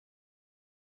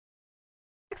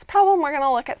next problem, we're going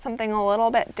to look at something a little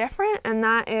bit different, and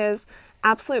that is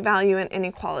absolute value and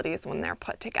inequalities when they're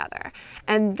put together.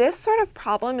 And this sort of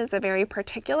problem is a very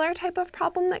particular type of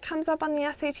problem that comes up on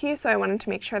the SAT, so I wanted to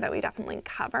make sure that we definitely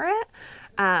cover it.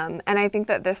 And I think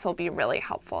that this will be really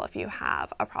helpful if you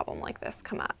have a problem like this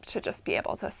come up, to just be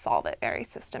able to solve it very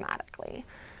systematically.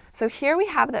 So here we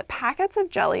have that packets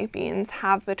of jelly beans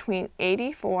have between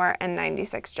 84 and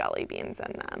 96 jelly beans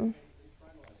in them.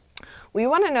 We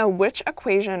want to know which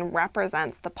equation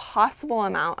represents the possible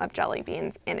amount of jelly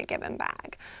beans in a given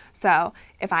bag. So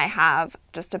if I have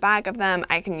just a bag of them,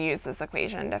 I can use this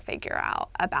equation to figure out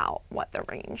about what the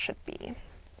range should be.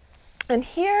 And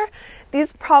here,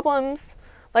 these problems,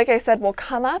 like I said, will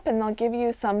come up and they'll give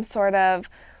you some sort of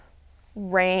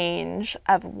range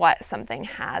of what something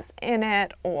has in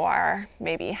it, or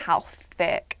maybe how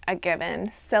thick a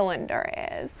given cylinder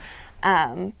is.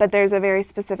 But there's a very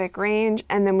specific range,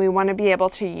 and then we want to be able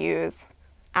to use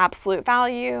absolute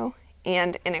value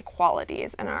and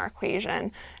inequalities in our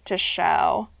equation to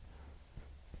show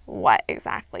what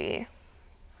exactly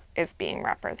is being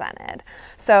represented.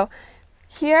 So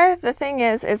here the thing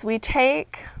is we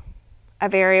take a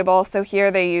variable, so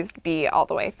here they used b all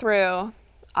the way through.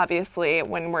 Obviously,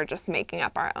 when we're just making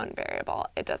up our own variable,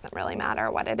 it doesn't really matter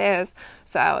what it is.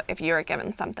 So if you were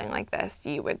given something like this,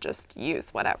 you would just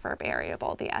use whatever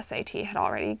variable the SAT had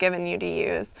already given you to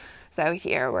use. So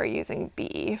here we're using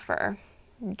b for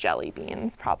jelly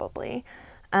beans, probably.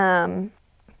 And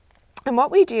what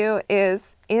we do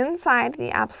is, inside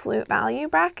the absolute value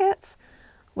brackets,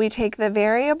 we take the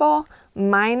variable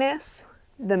minus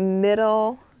the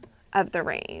middle of the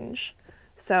range.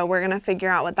 So we're going to figure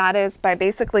out what that is by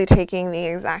basically taking the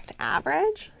exact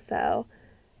average. So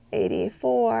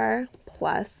 84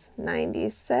 plus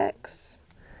 96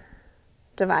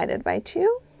 divided by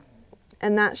 2.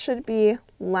 And that should be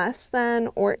less than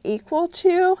or equal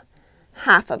to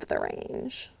half of the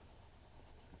range.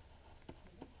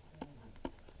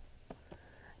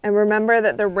 And remember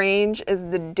that the range is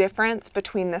the difference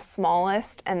between the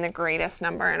smallest and the greatest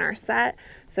number in our set.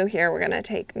 So here we're going to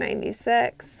take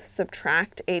 96,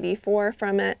 subtract 84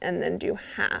 from it, and then do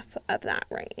half of that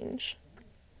range.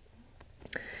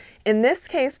 In this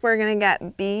case, we're going to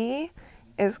get b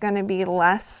is going to be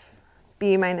less,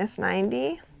 b minus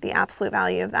 90. The absolute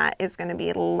value of that is going to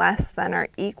be less than or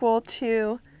equal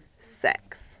to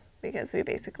 6, because we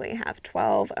basically have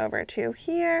 12 over 2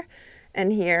 here.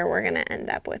 And here we're going to end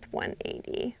up with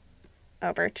 180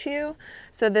 over 2.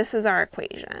 So this is our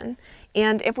equation.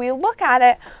 And if we look at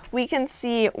it, we can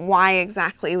see why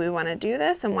exactly we want to do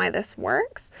this and why this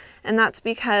works. And that's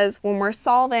because when we're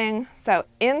solving, so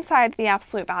inside the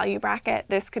absolute value bracket,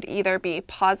 this could either be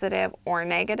positive or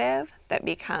negative. That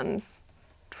becomes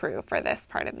true for this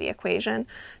part of the equation.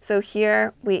 So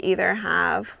here we either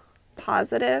have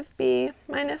positive b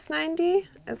minus 90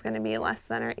 is going to be less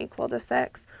than or equal to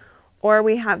 6, or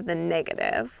we have the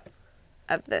negative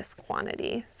of this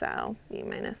quantity, so b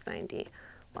minus 90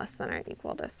 less than or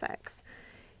equal to 6.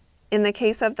 In the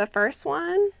case of the first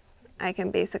one, I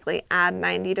can basically add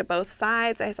 90 to both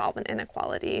sides. I solve an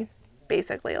inequality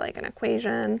basically like an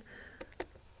equation.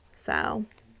 So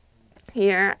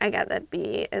here I get that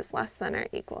b is less than or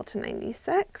equal to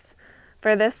 96.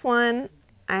 For this one,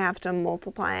 I have to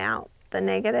multiply out the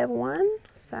negative 1,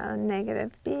 so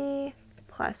negative b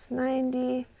plus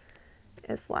 90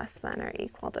 is less than or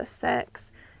equal to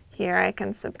 6. Here I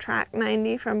can subtract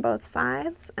 90 from both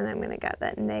sides, and I'm going to get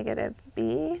that negative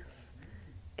b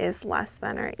is less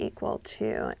than or equal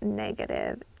to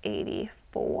negative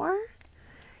 84.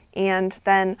 And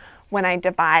then when I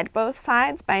divide both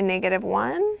sides by negative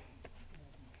 1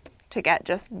 to get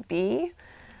just b,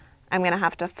 I'm going to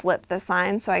have to flip the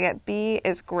sign, so I get b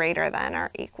is greater than or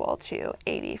equal to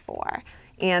 84.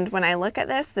 And when I look at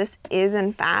this, this is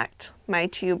in fact my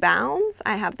two bounds.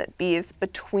 I have that b is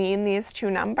between these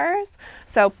two numbers.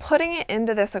 So putting it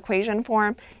into this equation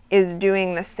form is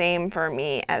doing the same for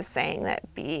me as saying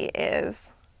that b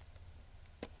is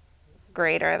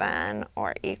greater than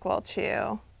or equal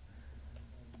to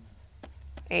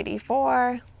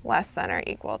 84, less than or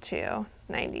equal to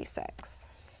 96.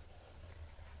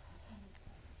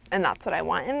 And that's what I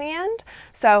want in the end.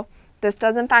 So this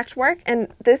does in fact work, and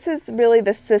this is really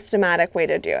the systematic way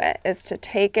to do it, is to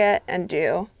take it and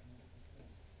do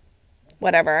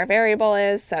whatever our variable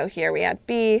is. So here we had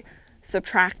b,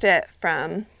 subtract it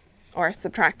from, or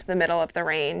subtract the middle of the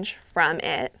range from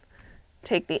it,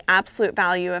 take the absolute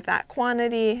value of that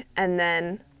quantity, and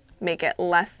then make it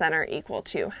less than or equal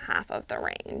to half of the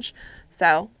range.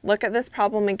 So look at this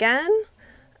problem again.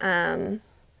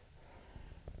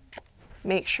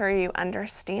 Make sure you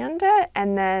understand it,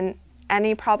 and then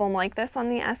any problem like this on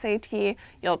the SAT,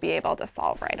 you'll be able to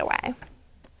solve right away.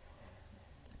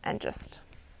 And just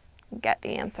get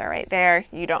the answer right there.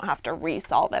 You don't have to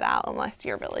resolve it out unless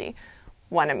you really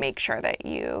want to make sure that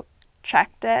you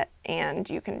checked it, and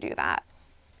you can do that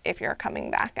if you're coming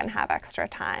back and have extra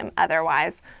time.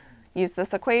 Otherwise, use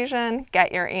this equation,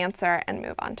 get your answer, and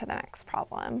move on to the next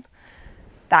problem.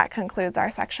 That concludes our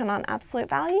section on absolute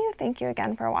value. Thank you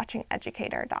again for watching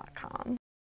Educator.com.